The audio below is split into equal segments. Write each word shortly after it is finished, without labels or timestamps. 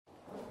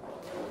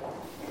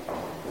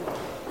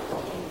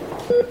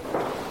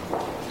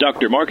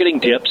Dr.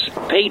 Marketing Tips,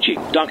 paging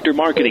Dr.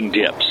 Marketing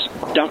Tips.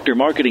 Dr.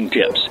 Marketing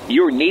Tips,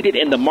 you're needed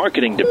in the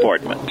marketing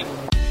department.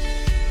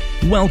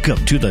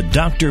 Welcome to the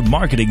Dr.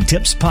 Marketing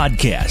Tips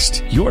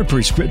Podcast, your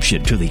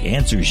prescription to the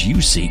answers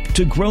you seek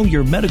to grow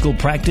your medical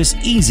practice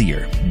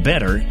easier,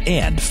 better,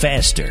 and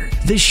faster.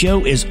 This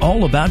show is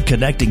all about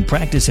connecting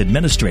practice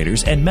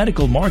administrators and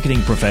medical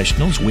marketing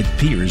professionals with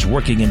peers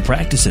working in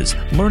practices,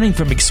 learning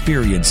from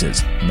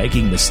experiences,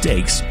 making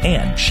mistakes,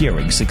 and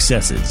sharing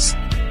successes.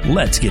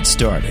 Let's get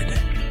started.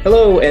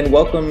 Hello and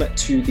welcome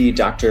to the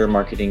Dr.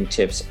 Marketing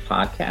Tips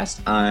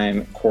Podcast.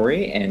 I'm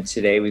Corey, and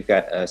today we've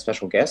got a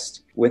special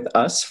guest with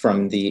us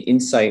from the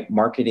Insight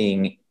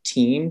Marketing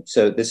team.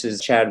 So this is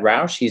Chad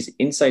Roush. He's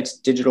Insight's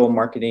Digital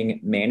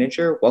Marketing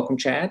Manager. Welcome,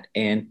 Chad,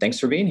 and thanks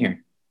for being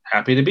here.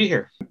 Happy to be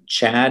here.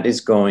 Chad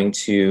is going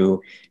to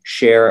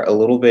share a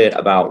little bit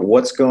about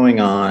what's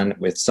going on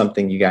with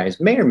something you guys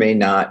may or may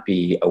not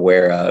be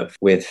aware of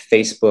with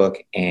Facebook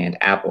and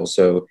Apple.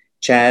 So,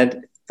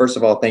 Chad, first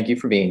of all, thank you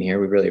for being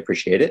here. We really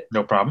appreciate it.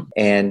 No problem.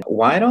 And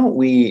why don't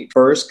we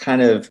first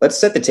let's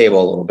set the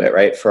table a little bit,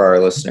 right, for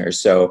our listeners.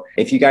 So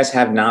if you guys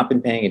have not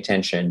been paying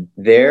attention,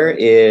 there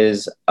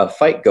is a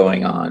fight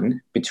going on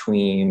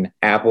between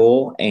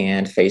Apple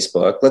and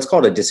Facebook. Let's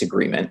call it a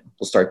disagreement.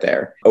 We'll start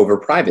there over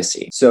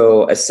privacy.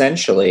 So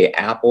essentially,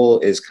 Apple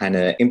is kind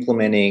of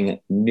implementing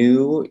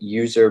new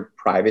user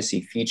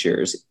privacy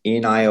features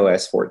in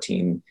iOS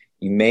 14.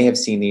 You may have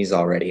seen these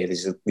already,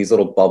 these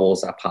little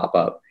bubbles that pop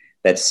up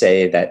that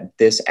say that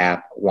this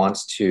app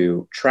wants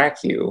to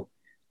track you,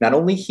 not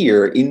only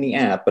here in the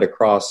app, but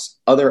across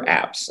other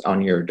apps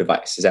on your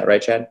device. Is that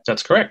right, Chad?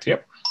 That's correct.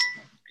 Yep.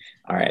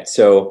 All right.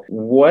 So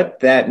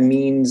what that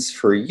means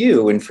for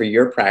you and for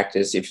your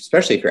practice,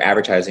 especially if you're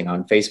advertising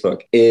on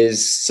Facebook,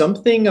 is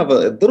something of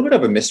a little bit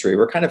of a mystery.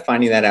 We're kind of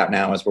finding that out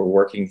now as we're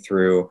working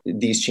through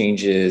these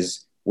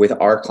changes with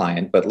our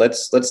client. But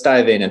let's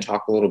dive in and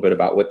talk a little bit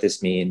about what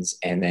this means,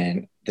 and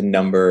then the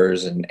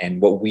numbers and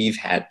what we've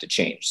had to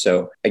change.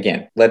 So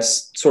again,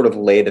 let's sort of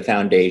lay the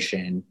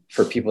foundation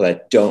for people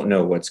that don't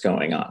know what's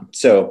going on.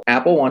 So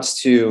Apple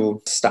wants to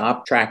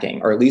stop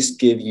tracking, or at least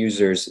give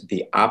users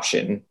the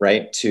option,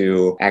 right,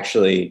 to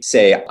actually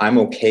say, I'm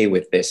okay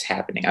with this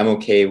happening. I'm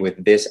okay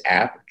with this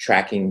app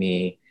tracking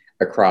me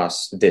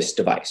across this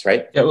device,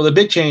 right? Yeah, well, the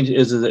big change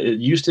is that it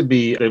used to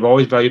be, they've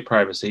always valued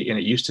privacy, and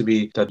it used to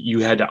be that you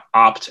had to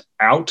opt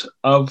out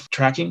of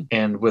tracking.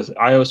 And with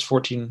iOS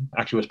 14,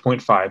 actually it was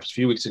 0.5, a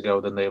few weeks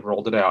ago, then they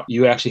rolled it out.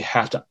 You actually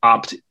have to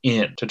opt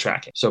in to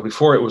tracking. So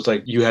before it was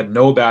like you had to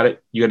know about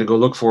it, you had to go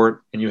look for it,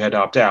 and you had to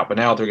opt out. But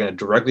now they're going to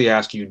directly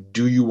ask you,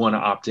 do you want to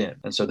opt in?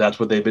 And so that's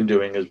what they've been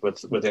doing is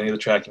with any of the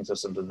tracking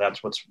systems. And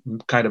that's what's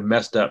kind of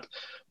messed up.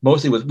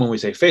 Mostly when we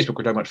say Facebook,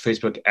 we're talking about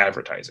Facebook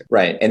advertising.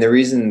 Right. And the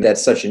reason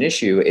that's such an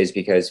issue is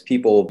because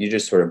you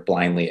just sort of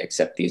blindly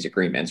accept these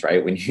agreements,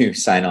 right? When you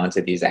sign on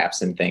to these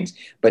apps and things.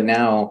 But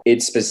now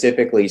it's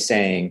specifically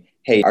saying,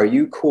 hey, are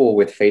you cool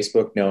with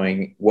Facebook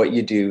knowing what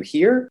you do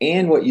here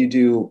and what you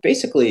do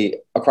basically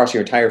across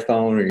your entire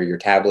phone or your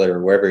tablet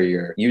or wherever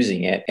you're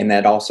using it? And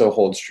that also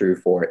holds true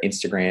for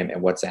Instagram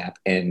and WhatsApp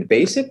and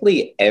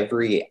basically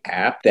every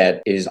app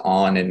that is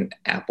on an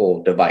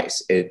Apple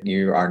device.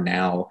 You are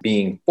now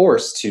being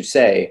forced to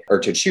say, or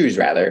to choose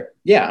rather,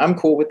 yeah, I'm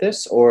cool with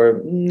this,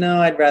 or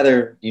no, I'd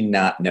rather you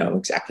not know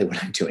exactly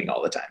what I'm doing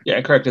all the time. Yeah,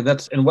 correct.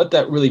 And what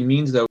that really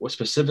means, though,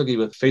 specifically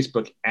with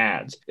Facebook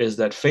ads, is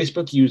that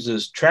Facebook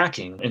uses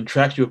tracking and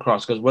tracks you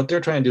across, because what they're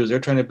trying to do is they're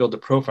trying to build a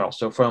profile.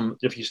 So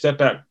if you step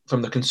back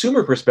from the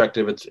consumer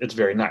perspective, it's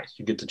very nice.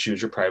 You get to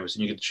choose your privacy,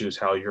 and you get to choose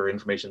how your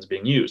information is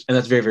being used. And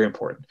that's very, very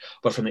important.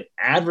 But from the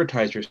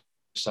advertiser's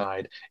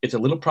side, it's a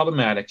little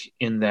problematic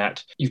in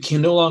that you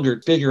can no longer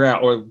figure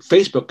out, or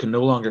Facebook can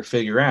no longer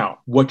figure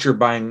out what your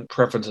buying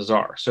preferences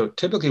are. So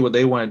typically what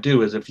they want to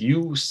do is if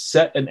you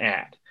set an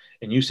ad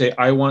and you say,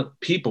 I want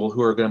people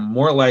who are going to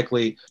more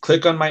likely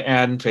click on my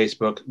ad in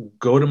Facebook,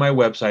 go to my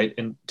website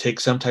and take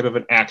some type of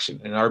an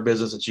action. In our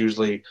business, it's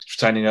usually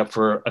signing up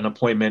for an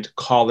appointment,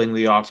 calling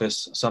the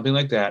office, something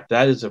like that.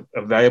 That is a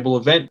valuable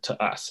event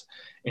to us.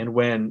 And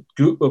when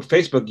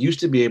Facebook used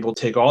to be able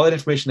to take all that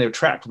information they've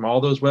tracked from all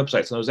those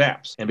websites and those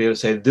apps and be able to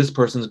say, this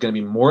person is going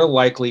to be more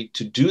likely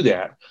to do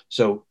that.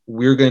 So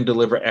we're going to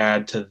deliver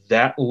ad to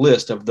that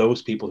list of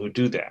those people who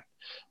do that.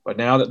 But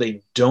now that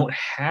they don't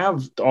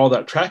have all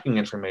that tracking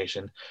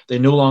information, they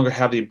no longer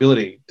have the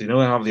ability, they no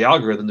longer have the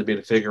algorithm to be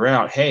able to figure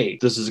out, hey,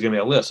 this is going to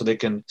be a list. So they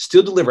can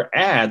still deliver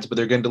ads, but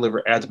they're going to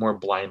deliver ads more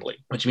blindly,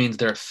 which means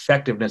their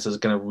effectiveness is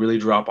going to really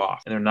drop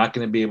off. And they're not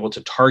going to be able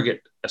to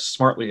target as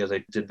smartly as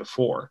they did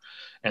before.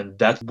 And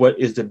that's what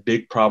is the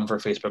big problem for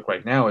Facebook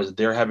right now, is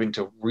they're having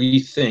to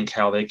rethink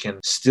how they can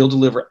still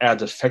deliver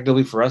ads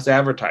effectively for us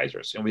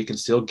advertisers. And we can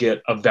still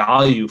get a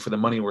value for the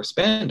money we're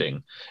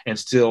spending and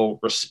still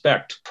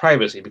respect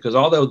privacy. strategy, because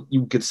although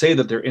you could say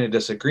that they're in a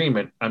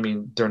disagreement, I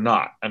mean, they're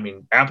not. I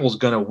mean, Apple's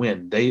going to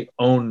win. They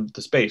own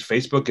the space.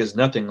 Facebook is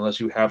nothing unless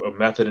you have a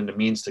method and a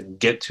means to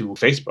get to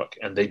Facebook.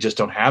 And they just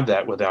don't have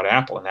that without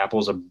Apple. And Apple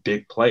is a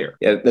big player.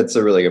 Yeah, that's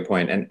a really good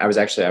point. And I was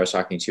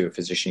talking to a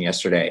physician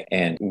yesterday,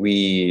 and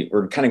we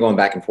were kind of going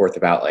back and forth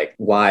about like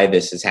why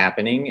this is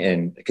happening.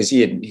 And because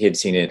he had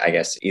seen it, I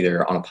guess,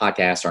 either on a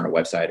podcast or on a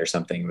website or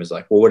something. It was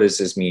like, well, what does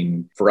this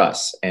mean for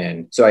us?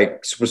 And so I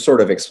was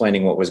sort of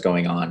explaining what was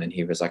going on. And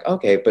he was like,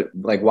 okay, but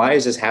like, why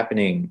is this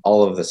happening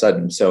all of a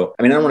sudden? So,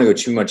 I mean, I don't want to go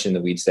too much in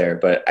the weeds there,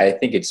 but I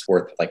think it's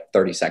worth like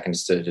 30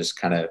 seconds to just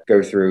kind of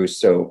go through.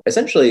 So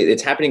essentially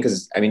it's happening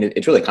because, I mean,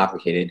 it's really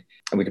complicated,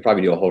 and we could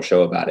probably do a whole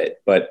show about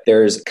it, but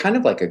there's kind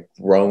of like a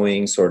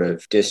growing sort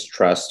of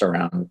distrust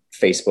around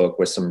Facebook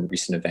with some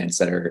recent events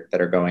that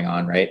are going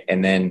on, right?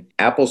 And then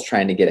Apple's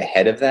trying to get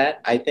ahead of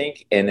that, I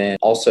think. And then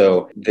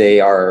also they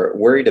are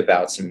worried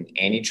about some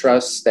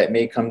antitrust that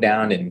may come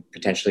down and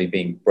potentially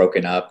being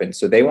broken up. And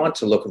so they want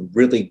to look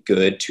really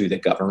good to the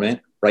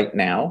government right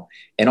now,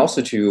 and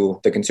also to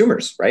the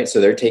consumers, right?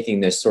 So they're taking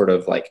this sort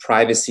of like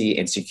privacy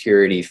and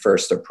security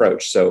first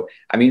approach. So,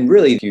 I mean,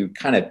 really, if you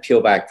kind of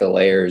peel back the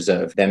layers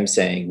of them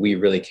saying, we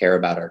really care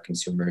about our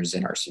consumers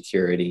and our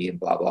security and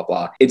blah, blah,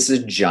 blah. It's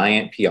a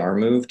giant PR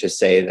move to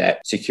say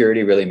that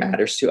security really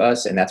matters to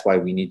us. And that's why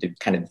we need to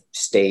kind of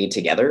stay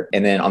together.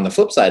 And then on the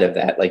flip side of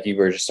that, like you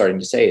were just starting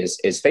to say, is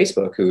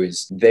Facebook, who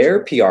is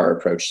their PR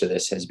approach to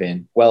this has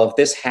been, well, if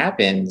this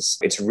happens,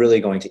 it's really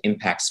going to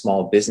impact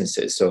small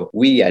businesses. So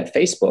we at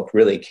Facebook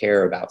really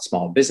care about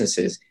small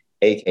businesses,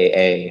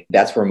 AKA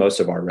that's where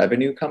most of our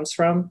revenue comes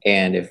from.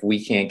 And if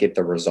we can't get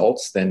the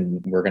results, then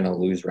we're going to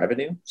lose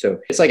revenue. So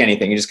it's like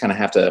anything, you just kind of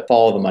have to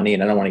follow the money.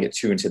 And I don't want to get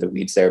too into the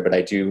weeds there, but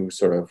I do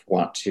sort of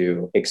want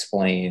to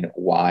explain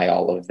why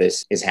all of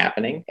this is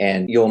happening.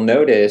 And you'll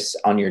notice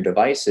on your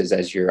devices,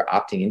 as you're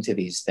opting into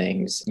these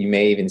things, you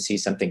may even see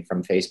something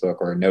from Facebook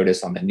or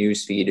notice on the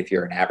news feed, if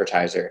you're an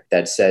advertiser,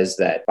 that says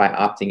that by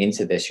opting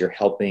into this, you're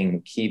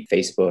helping keep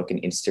Facebook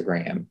and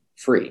Instagram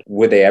free.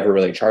 Would they ever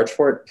really charge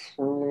for it?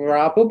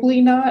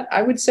 Probably not,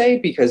 I would say,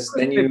 because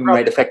then you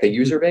might affect the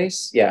user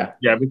base. Yeah.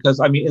 Yeah, because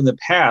I mean, in the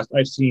past,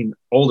 I've seen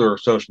older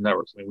social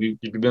networks. I mean,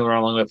 if you've been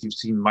around long enough, you've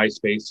seen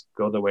MySpace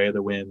go the way of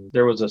the wind.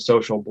 There was a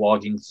social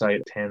blogging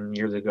site 10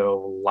 years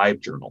ago,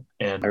 LiveJournal.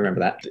 And I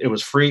remember that. It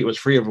was free. It was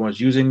free. Everyone was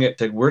using it.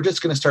 Like, we're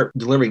just going to start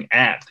delivering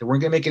ads. They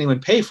weren't going to make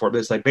anyone pay for it. But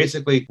it's like,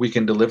 basically, we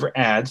can deliver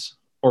ads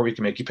or we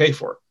can make you pay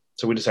for it.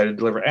 So we decided to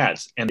deliver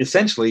ads and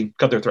essentially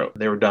cut their throat.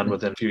 They were done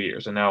within a few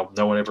years. And now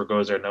no one ever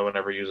goes there. No one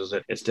ever uses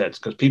it. It's dead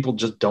because people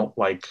just don't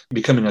like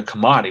becoming a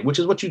commodity, which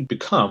is what you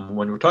become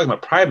when we're talking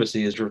about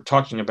privacy. Is you're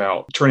talking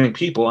about turning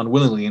people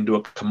unwillingly into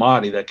a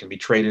commodity that can be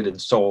traded and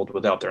sold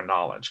without their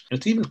knowledge. And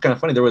it's even kind of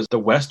funny. There was The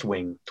West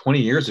Wing 20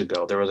 years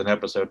ago. There was an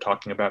episode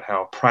talking about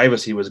how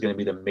privacy was going to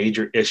be the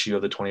major issue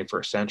of the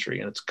 21st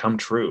century. And it's come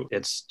true.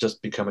 It's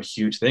just become a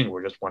huge thing.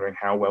 We're just wondering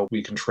how well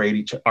we can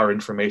trade our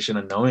information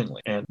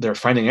unknowingly. And they're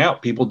finding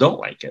out people don't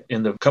like it.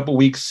 In the couple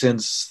weeks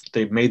since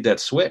they've made that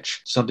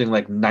switch, something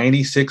like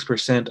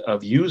 96%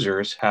 of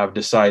users have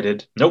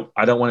decided, nope,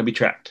 I don't want to be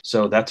tracked.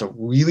 So that's a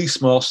really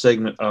small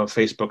segment of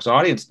Facebook's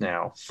audience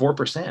now,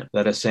 4%,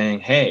 that is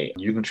saying, hey,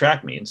 you can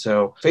track me. And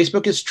so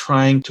Facebook is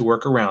trying to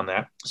work around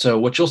that. So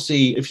what you'll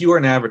see, if you are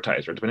an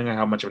advertiser, depending on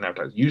how much of an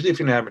advertiser, usually if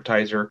you're an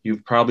advertiser,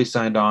 you've probably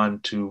signed on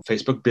to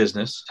Facebook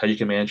Business, how you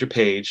can manage your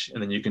page,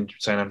 and then you can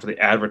sign on for the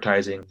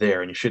advertising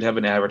there. And you should have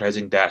an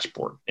advertising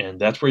dashboard. And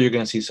that's where you're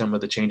going to see some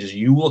of the changes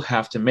you will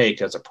have to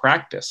make as a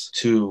practice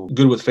to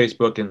good with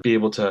Facebook and be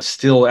able to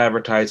still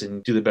advertise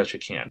and do the best you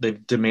can.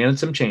 They've demanded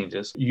some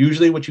changes.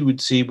 Usually what you would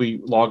see, we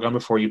log on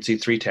before, you'd see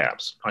 3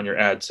 tabs on your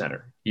ad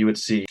center. You would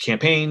see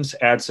campaigns,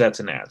 ad sets,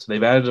 and ads.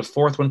 They've added a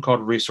 4th one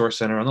called Resource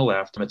Center on the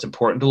left. And it's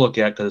important to look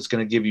at because it's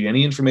going to give you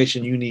any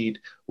information you need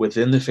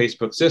within the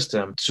Facebook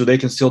system so they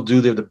can still do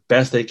the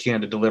best they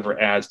can to deliver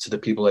ads to the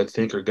people they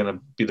think are going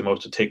to be the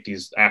most to take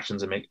these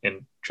actions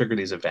and trigger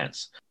these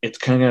events. It's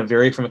kind of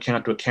vary from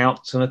account to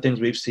account. Some of the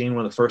things we've seen,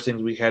 one of the first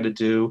things we had to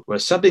do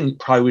was something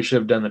probably we should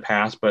have done in the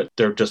past, but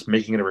they're just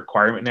making it a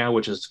requirement now,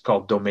 which is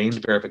called domain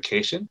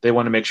verification. They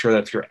want to make sure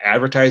that if you're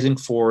advertising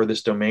for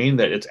this domain,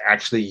 that it's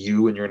actually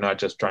you and you're not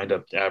just trying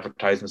to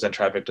advertise and send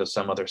traffic to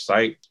some other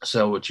site.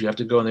 So what you have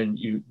to go in there, and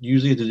you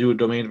usually have to do a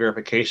domain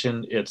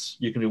verification.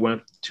 You can do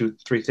 1, 2,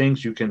 3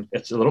 things.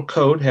 It's a little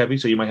code heavy,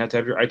 so you might have to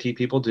have your IT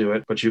people do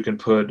it, but you can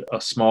put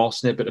a small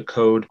snippet of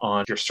code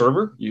on your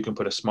server. You can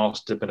put a small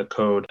snippet of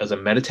code as a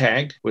meta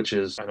tag, which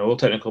is, I know, a little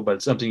technical, but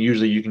it's something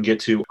usually you can get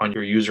to on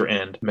your user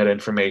end. Meta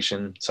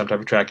information, some type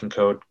of tracking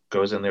code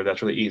goes in there.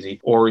 That's really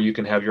easy. Or you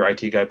can have your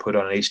IT guy put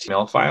on an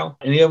HTML file.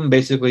 Any of them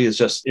basically is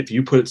just, if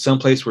you put it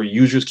someplace where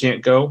users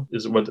can't go,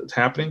 is what's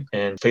happening.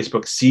 And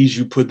Facebook sees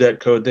you put that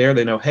code there.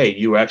 They know, hey,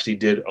 you actually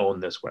did own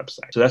this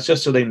website. So that's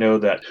just so they know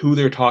that who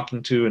they're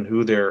talking to and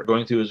who they're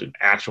going to is an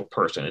actual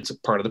person. It's a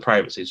part of the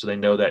privacy. So they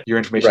know that your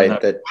information is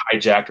not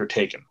hijacked or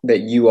taken.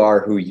 That you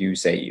are who you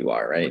say you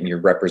are, right? And you're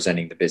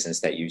representing the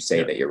business that you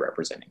say that you're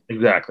representing.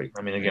 Exactly.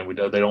 I mean, again,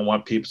 they don't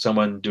want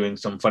someone doing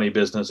some funny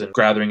business and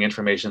gathering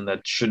information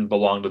that shouldn't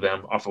belong to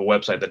them off a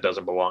website that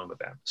doesn't belong to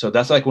them. So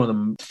that's like one of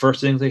the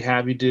first things they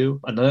have you do.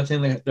 Another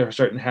thing they're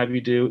starting to have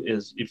you do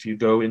is if you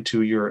go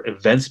into your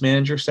events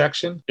manager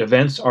section,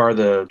 events are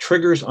the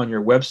triggers on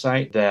your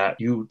website that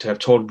you have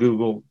told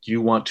Google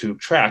you want to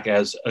track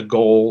as a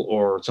goal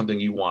or something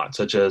you want,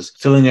 such as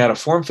filling out a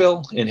form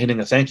fill and hitting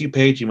a thank you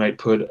page. You might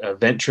put an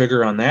event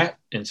trigger on that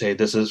and say,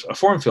 this is a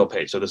form fill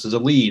page. So this is a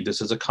lead,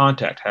 this is a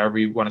contact, however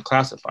you want to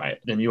classify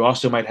it. Then you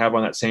also might have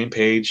on that same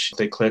page,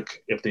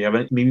 if they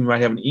haven't, maybe you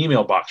might have an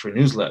email box for a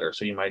newsletter.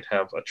 So you might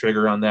have a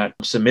trigger on that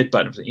submit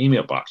button for the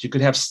email box. You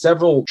could have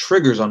several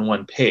triggers on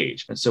one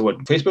page. And so what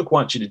Facebook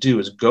wants you to do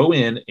is go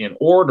in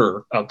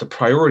order of the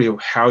priority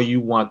of how you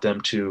want them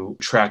to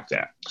track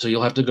that. So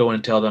you'll have to go in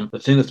and tell them the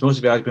thing that's most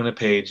valuable on the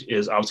page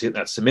is obviously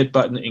getting that submit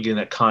button and getting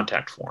that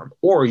contact form.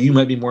 Or you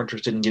might be more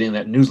interested in getting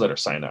that newsletter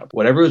sign up.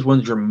 Whatever is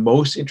ones you're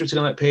most interested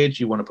in on that page,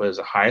 you want to put as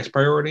the highest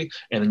priority.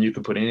 And then you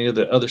can put any of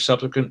the other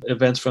subsequent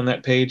events from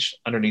that page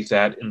underneath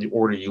that in the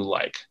order you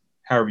like.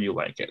 However you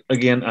like it.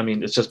 Again, I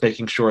mean, it's just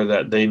making sure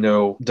that they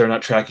know they're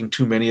not tracking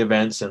too many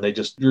events and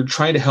you're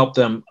trying to help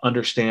them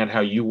understand how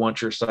you want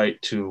your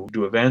site to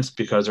do events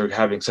because they're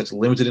having such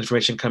limited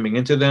information coming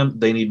into them.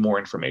 They need more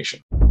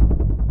information.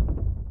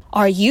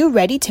 Are you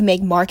ready to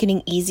make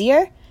marketing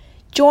easier?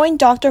 Join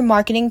Dr.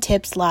 Marketing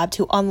Tips Lab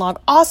to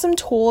unlock awesome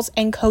tools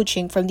and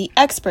coaching from the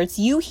experts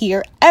you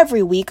hear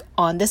every week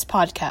on this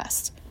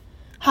podcast.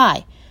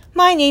 Hi,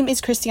 my name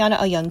is Christiana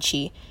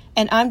Oyungchi,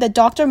 and I'm the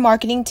Dr.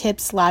 Marketing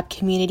Tips Lab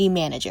Community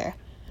Manager.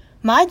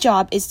 My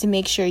job is to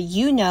make sure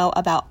you know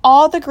about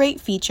all the great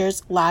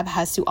features Lab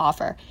has to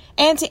offer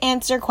and to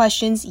answer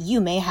questions you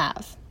may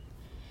have.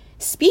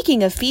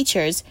 Speaking of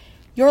features,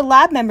 your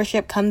Lab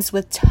membership comes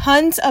with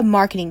tons of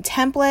marketing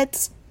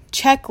templates,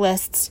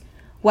 checklists,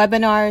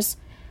 webinars,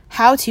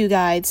 how-to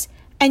guides,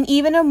 and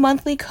even a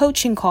monthly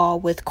coaching call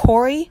with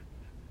Corey,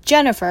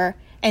 Jennifer,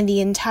 and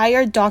the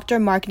entire Dr.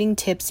 Marketing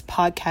Tips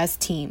podcast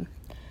team.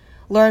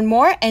 Learn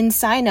more and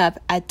sign up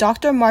at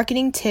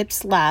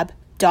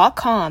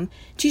drmarketingtipslab.com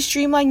to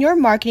streamline your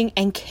marketing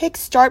and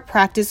kickstart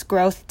practice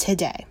growth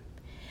today.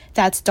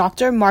 That's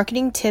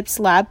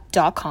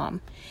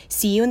drmarketingtipslab.com.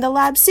 See you in the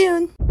lab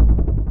soon.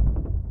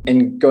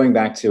 And going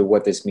back to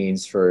what this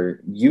means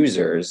for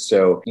users,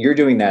 so you're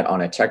doing that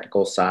on a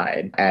technical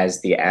side as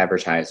the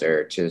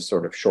advertiser to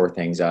sort of shore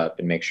things up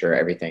and make sure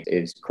everything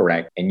is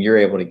correct. And you're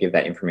able to give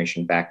that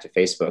information back to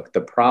Facebook.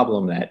 The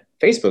problem that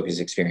Facebook is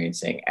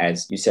experiencing,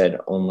 as you said,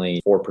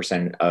 only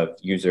 4% of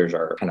users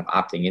are kind of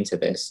opting into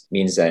this,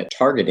 means that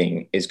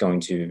targeting is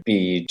going to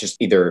be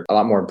just either a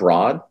lot more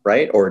broad,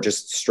 right? Or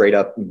just straight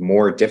up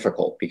more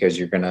difficult because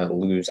you're going to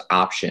lose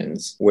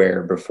options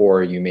where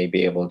before you may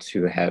be able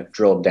to have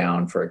drilled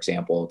down, for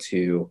example,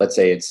 to, let's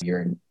say you're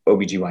an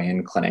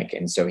OBGYN clinic.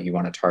 And so you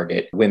want to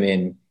target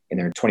women in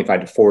their 25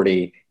 to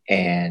 40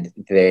 and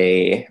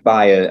they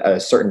buy a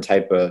certain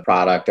type of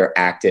product, they're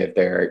active,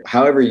 they're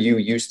however you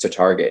used to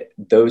target,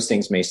 those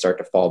things may start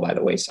to fall by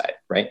the wayside,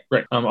 right?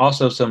 Right.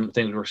 Also, some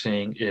things we're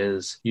seeing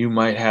is you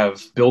might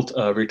have built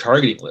a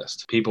retargeting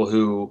list. People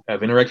who have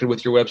interacted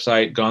with your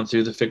website, gone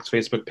through the fixed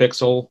Facebook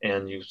pixel,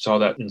 and you saw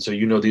that. And so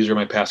these are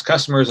my past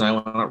customers, and I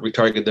want to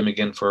retarget them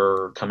again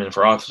for come in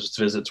for office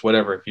visits,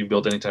 whatever, if you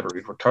build any type of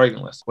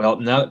retargeting list. Well,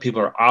 now that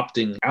people are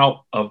opting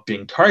out of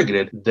being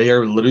targeted, they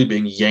are literally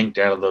being yanked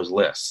out of those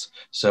lists.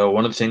 So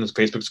one of the things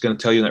Facebook's going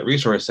to tell you in that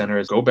resource center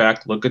is go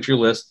back, look at your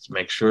lists,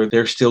 make sure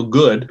they're still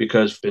good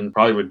because it's been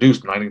probably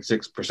reduced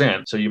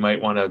 96%. So you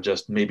might want to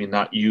just maybe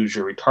not use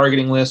your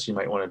retargeting list. You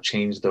might want to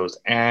change those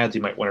ads.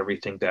 You might want to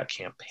rethink that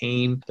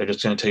campaign. They're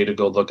just going to tell you to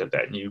go look at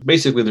that. And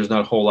there's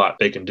not a whole lot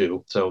they can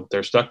do. So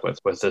they're stuck with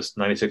this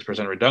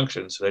 96%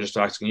 reduction. So they're just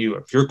asking you,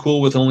 if you're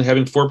cool with only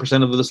having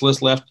 4% of this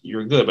list left,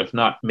 you're good. But if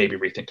not, maybe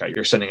rethink how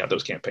you're sending out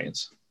those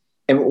campaigns.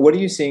 And what are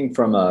you seeing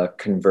from a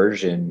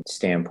conversion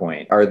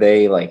standpoint? Are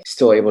they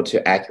still able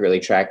to accurately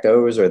track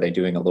those? Or are they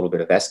doing a little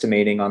bit of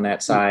estimating on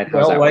that side?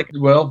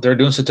 They're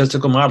doing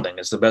statistical modeling.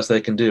 It's the best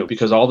they can do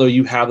because although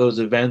you have those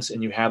events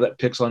and you have that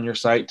pixel on your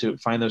site to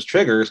find those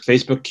triggers,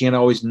 Facebook can't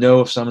always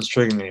know if someone's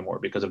triggering anymore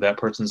because if that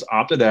person's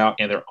opted out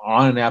and they're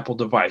on an Apple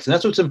device. And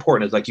that's what's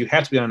important is you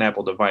have to be on an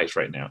Apple device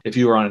right now. If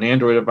you are on an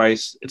Android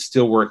device, it's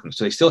still working.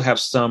 So they still have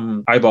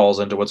some eyeballs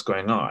into what's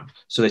going on.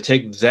 So they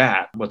take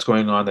what's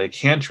going on, they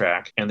can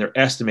track, and they're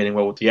estimating,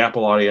 well, with the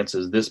Apple audience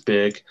is this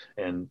big,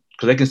 and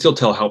because they can still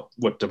tell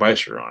what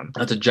device you're on.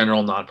 That's a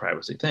general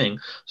non-privacy thing.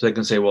 So they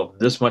can say, well, if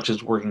this much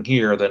is working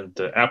here, then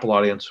the Apple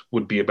audience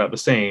would be about the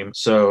same.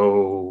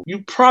 So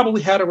you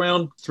probably had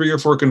around 3 or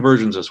 4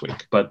 conversions this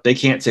week, but they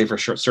can't say for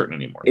sure certain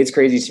anymore. It's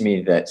crazy to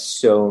me that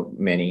so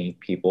many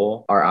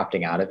people are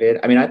opting out of it.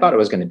 I mean, I thought it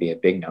was going to be a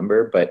big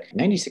number, but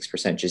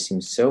 96% just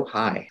seems so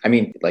high. I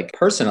mean,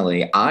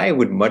 personally, I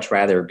would much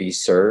rather be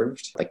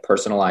served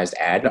personalized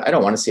ad. I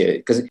don't want to see it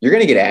because you're going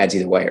to get ads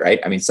either way,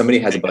 right? I mean, somebody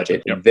has a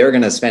budget, They're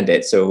going to spend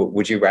it. So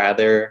would you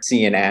rather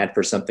see an ad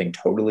for something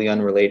totally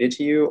unrelated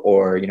to you?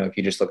 Or, if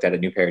you just looked at a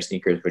new pair of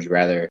sneakers, would you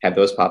rather have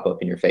those pop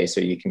up in your face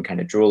so you can kind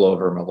of drool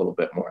over them a little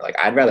bit more? Like,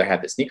 I'd rather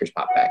have the sneakers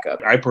pop back up.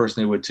 I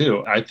personally would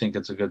too. I think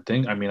it's a good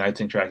thing. I mean, I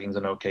think tracking is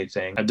an okay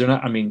thing. They're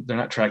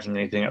not tracking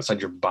anything outside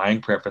your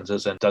buying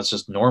preferences, and that's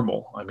just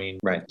normal. I mean,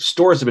 right.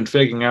 Stores have been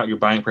figuring out your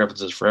buying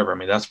preferences forever. I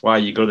mean, that's why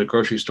you go to the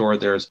grocery store,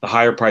 there's the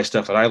higher price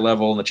stuff at eye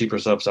level and the cheaper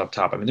stuff up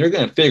top. I mean, they're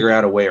going to figure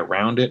out a way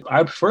around it.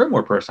 I prefer a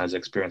more personalized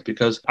experience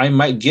because I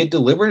might get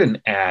delivered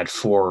an ad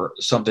for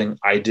something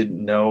I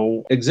didn't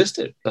know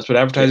existed. That's what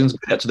advertising is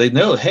good at. So they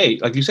know, hey,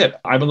 like you said,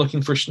 I've been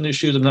looking for new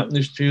shoes. I'm not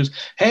new shoes.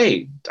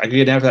 Hey, I can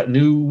get an ad for that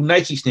new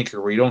Nike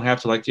sneaker where you don't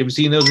have to have you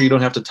seen those where you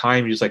don't have to tie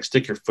them? You just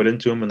stick your foot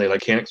into them and they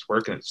mechanics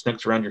work and it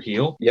snicks around your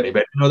heel. Yep. Maybe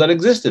I didn't know that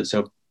existed.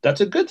 So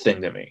that's a good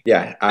thing to me.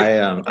 Yeah,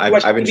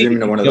 I've been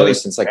dreaming of one of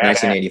those since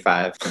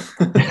 1985.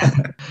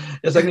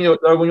 It's like, when you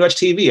watch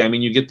TV, I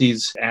mean, you get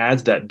these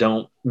ads that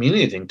don't mean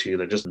anything to you.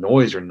 They're just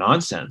noise or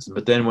nonsense.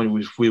 But then when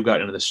we've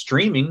gotten into the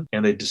streaming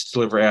and they just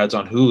deliver ads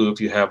on Hulu,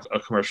 if you have a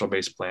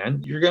commercial-based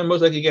plan, you're going to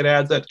most likely get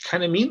ads that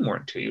kind of mean more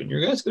to you. And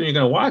you're going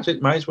to watch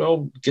it, might as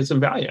well get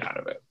some value out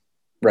of it.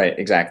 Right,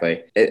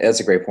 exactly. That's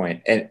a great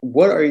point. And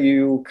what are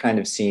you kind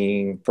of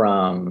seeing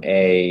from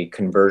a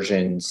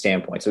conversion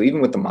standpoint? So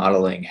even with the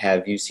modeling,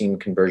 have you seen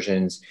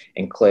conversions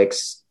and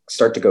clicks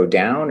start to go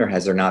down, or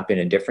has there not been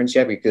a difference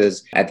yet?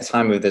 Because at the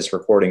time of this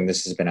recording,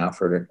 this has been out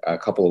for a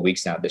couple of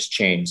weeks now, this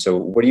change. So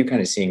what are you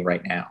kind of seeing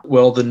right now?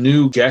 Well, the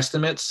new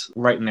guesstimates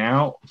right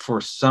now for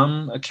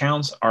some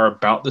accounts are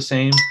about the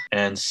same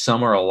and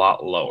some are a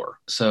lot lower.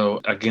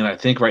 So again, I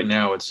think right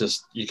now it's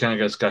just, you kind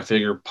of just got to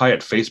figure, probably at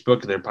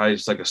Facebook, they're probably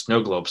just like a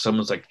snow globe.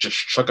 Someone's like, just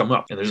shuck them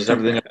up. And there's just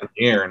everything up in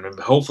the air. And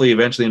hopefully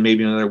eventually,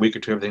 maybe another week or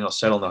two, everything will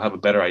settle and they'll have a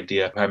better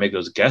idea of how to make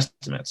those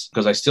guesstimates.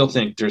 Because I still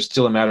think there's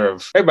still a matter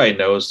of, everybody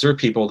knows there are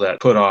people that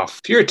put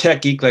off. If you're a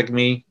tech geek like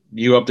me,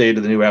 you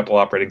updated the new Apple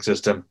operating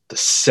system the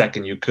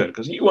second you could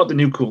because you want the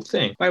new cool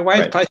thing. My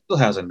wife probably still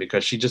hasn't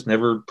because she just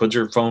never plugs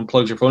her phone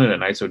in at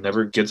night, so it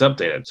never gets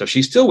updated. So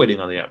she's still waiting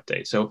on the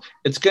update. So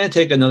it's going to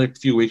take another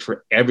few weeks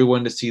for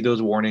everyone to see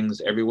those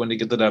warnings, everyone to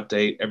get that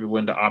update,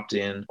 everyone to opt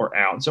in or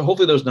out. And so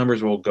hopefully those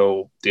numbers will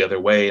go the other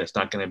way. It's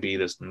not going to be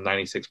this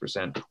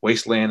 96%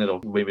 wasteland.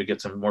 It'll maybe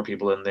get some more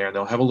people in there, and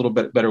they'll have a little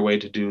bit better way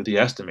to do the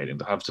estimating.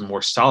 They'll have some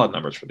more solid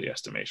numbers for the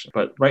estimation.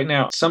 But right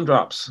now, some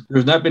drops.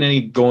 There's not been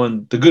any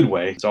going the good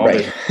way. It's all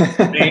been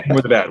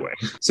or the bad way.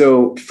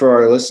 So for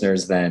our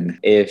listeners then,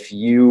 if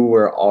you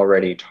were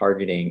already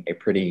targeting a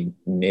pretty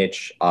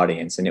niche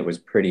audience and it was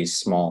pretty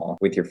small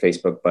with your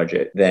Facebook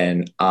budget,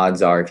 then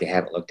odds are, if you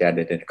haven't looked at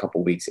it in a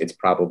couple of weeks, it's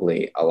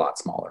probably a lot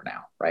smaller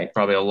now, right?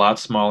 Probably a lot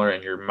smaller,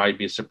 and you might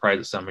be surprised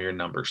at some of your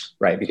numbers.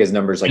 Right, because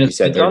numbers, like you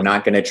said, they're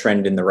not going to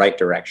trend in the right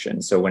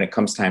direction. So when it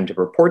comes time to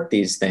report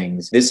these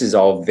things, this is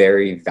all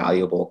very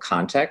valuable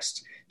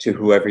context to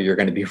whoever you're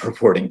going to be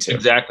reporting to.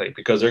 Exactly,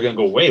 because they're going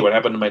to go, wait, what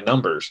happened to my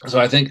numbers? So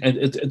I think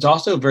it's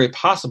also very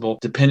possible,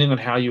 depending on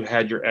how you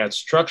had your ad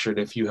structured,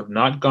 if you have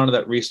not gone to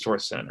that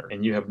resource center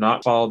and you have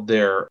not followed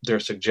their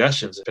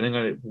suggestions, depending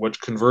on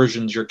what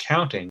conversions you're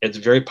counting, it's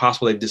very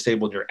possible they've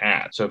disabled your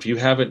ad. So if you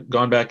haven't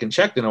gone back and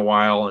checked in a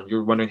while and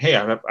you're wondering, hey,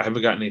 I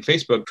haven't gotten any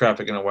Facebook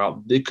traffic in a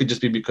while, it could just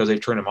be because they've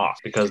turned them off.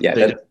 Because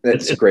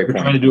that's a great point.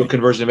 Trying to do a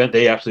conversion event,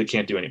 they absolutely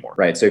can't do anymore.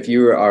 Right. So if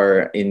you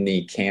are in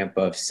the camp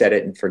of set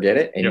it and forget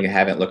it, and you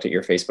haven't looked at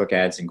your Facebook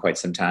ads in quite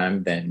some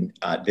time, then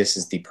this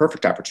is the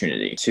perfect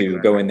opportunity to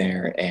go in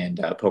there and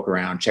poke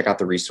around, check out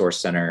the resource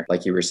center,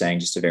 like you were saying,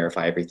 just to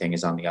verify everything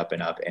is on the up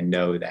and up, and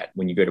know that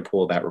when you go to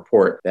pull that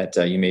report, that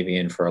you may be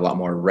in for a lot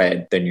more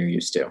red than you're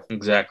used to.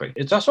 Exactly.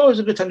 It's also always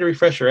a good time to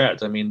refresh your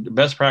ads. I mean, the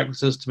best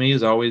practices to me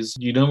is always,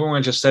 you don't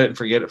want to just set it and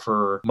forget it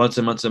for months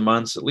and months and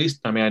months. At least,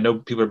 I mean, I know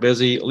people are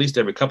busy. At least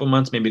every couple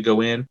months, maybe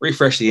go in,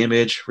 refresh the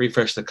image,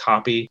 refresh the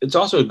copy. It's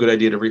also a good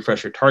idea to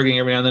refresh your targeting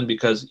every now and then,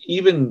 because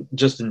even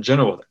just in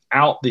general,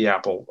 without the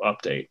Apple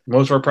update,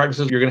 most of our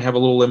practices, you're going to have a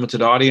little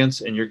limited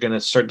audience, and you're going to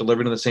start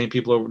delivering to the same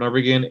people over and over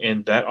again.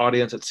 And that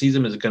audience that sees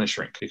them is going to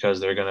shrink because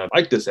they're going to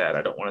like this ad.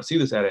 I don't want to see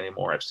this ad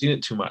anymore. I've seen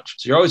it too much.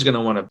 So you're always going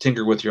to want to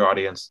tinker with your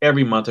audience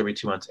every month, every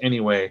 2 months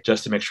anyway,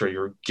 just to make sure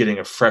you're getting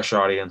a fresh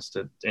audience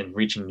and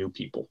reaching new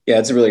people. Yeah,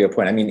 that's a really good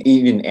point. I mean,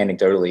 even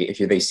anecdotally,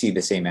 if they see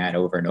the same ad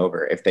over and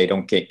over, if they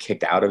don't get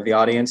kicked out of the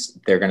audience,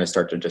 they're going to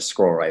start to just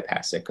scroll right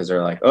past it because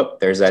they're like, oh,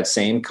 there's that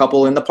same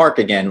couple in the park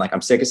again. Like,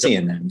 I'm sick of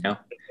seeing them, you know?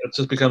 It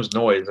just becomes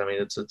noise. I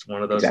mean, it's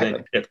one of those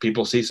things. If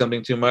people see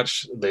something too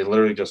much, they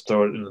literally just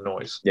throw it in the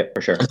noise. Yeah, for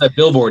sure. It's that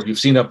billboard you've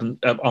seen up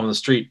on the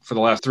street for the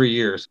last 3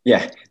 years.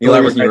 Yeah. The only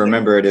reason you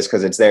remember it is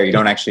because it's there. You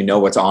don't actually know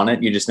what's on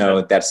it. You just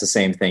know that's the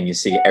same thing you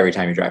see every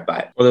time you drive by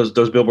it. Or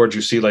those billboards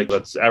you see, like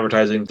that's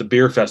advertising the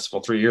beer festival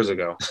 3 years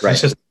ago. Right.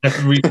 Just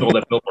retold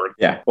that billboard.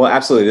 Yeah. Well,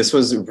 absolutely. This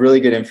was really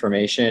good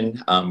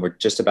information. We're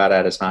just about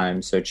out of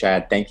time. So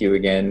Chad, thank you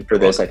again for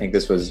this. I think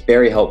this was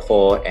very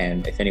helpful.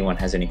 And if anyone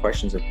has any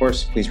questions, of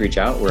course, please reach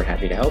out. we're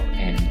happy to help,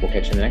 and we'll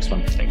catch you in the next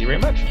one. Thank you very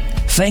much.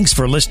 Thanks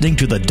for listening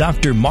to the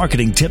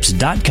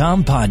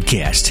drmarketingtips.com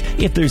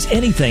podcast. If there's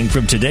anything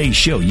from today's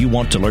show you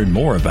want to learn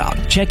more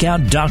about, check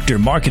out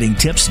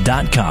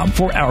drmarketingtips.com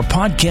for our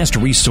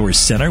podcast resource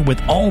center with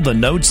all the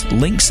notes,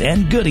 links,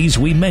 and goodies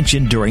we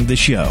mentioned during the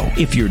show.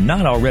 If you're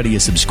not already a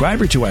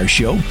subscriber to our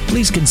show,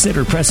 please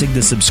consider pressing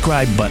the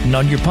subscribe button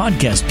on your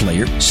podcast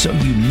player so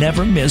you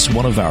never miss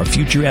one of our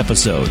future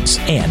episodes.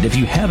 And if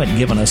you haven't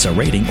given us a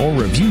rating or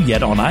review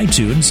yet on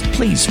iTunes,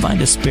 please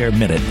find a spare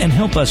minute and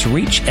help us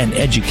reach and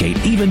educate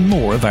even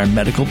more of our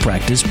medical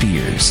practice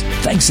peers.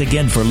 Thanks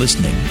again for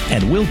listening,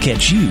 and we'll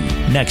catch you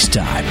next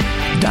time.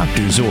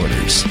 Doctor's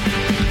orders.